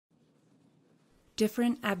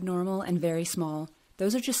Different, abnormal, and very small.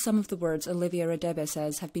 Those are just some of the words Olivia Radebe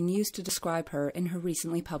says have been used to describe her in her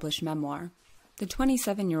recently published memoir. The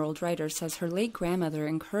 27-year-old writer says her late grandmother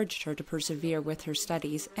encouraged her to persevere with her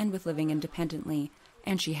studies and with living independently,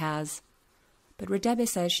 and she has. But Radebe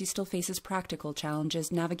says she still faces practical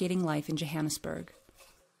challenges navigating life in Johannesburg.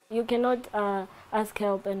 You cannot ask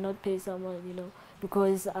help and not pay someone,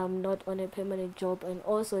 because I'm not on a permanent job, and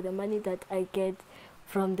also the money that I get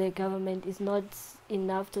from the government is not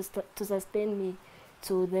enough to sustain me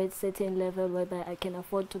to that certain level whereby I can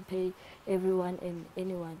afford to pay everyone and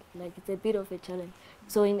anyone. Like, it's a bit of a challenge.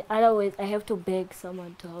 So in other words, I have to beg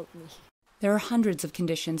someone to help me. There are hundreds of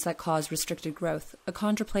conditions that cause restricted growth,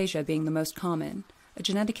 achondroplasia being the most common, a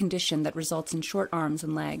genetic condition that results in short arms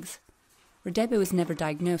and legs. Radebe was never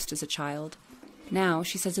diagnosed as a child. Now,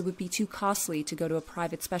 she says it would be too costly to go to a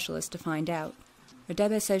private specialist to find out.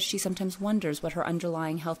 Radebe says she sometimes wonders what her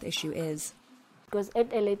underlying health issue is. Because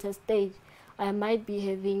at a later stage, I might be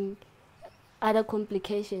having other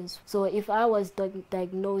complications. So if I was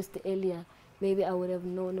diagnosed earlier, maybe I would have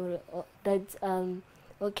known that,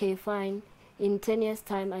 okay, fine, in 10 years'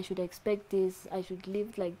 time I should expect this, I should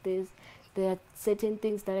live like this. There are certain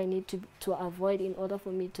things that I need to avoid in order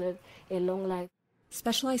for me to have a long life.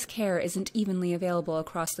 Specialized care isn't evenly available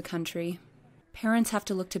across the country. Parents have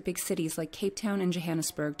to look to big cities like Cape Town and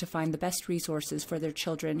Johannesburg to find the best resources for their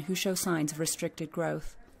children who show signs of restricted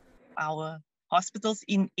growth. Our hospitals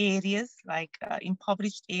in areas like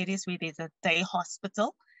impoverished areas where there's a day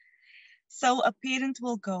hospital. So a parent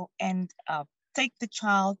will go and take the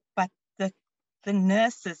child, but the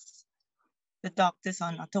nurses, the doctors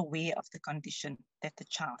are not aware of the condition that the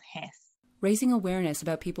child has. Raising awareness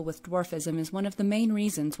about people with dwarfism is one of the main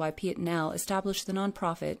reasons why Piet Nel established the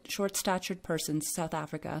nonprofit Short-Statured Persons South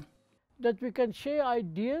Africa. That we can share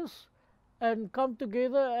ideas and come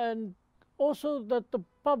together, and also that the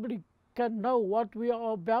public can know what we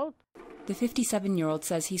are about. The 57-year-old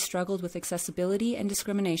says he struggled with accessibility and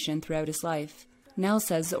discrimination throughout his life. Nel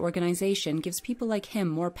says the organization gives people like him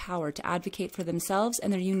more power to advocate for themselves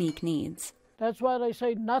and their unique needs. That's why they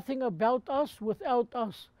say nothing about us without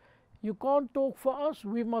us. You can't talk for us,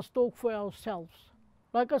 we must talk for ourselves.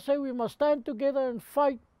 Like I say, we must stand together and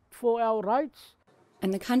fight for our rights.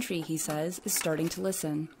 And the country, he says, is starting to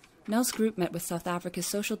listen. Nel's group met with South Africa's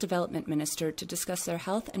Social Development Minister to discuss their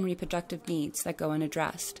health and reproductive needs that go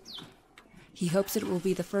unaddressed. He hopes it will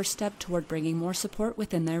be the first step toward bringing more support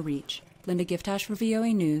within their reach. Linda Giftash for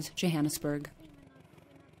VOA News, Johannesburg.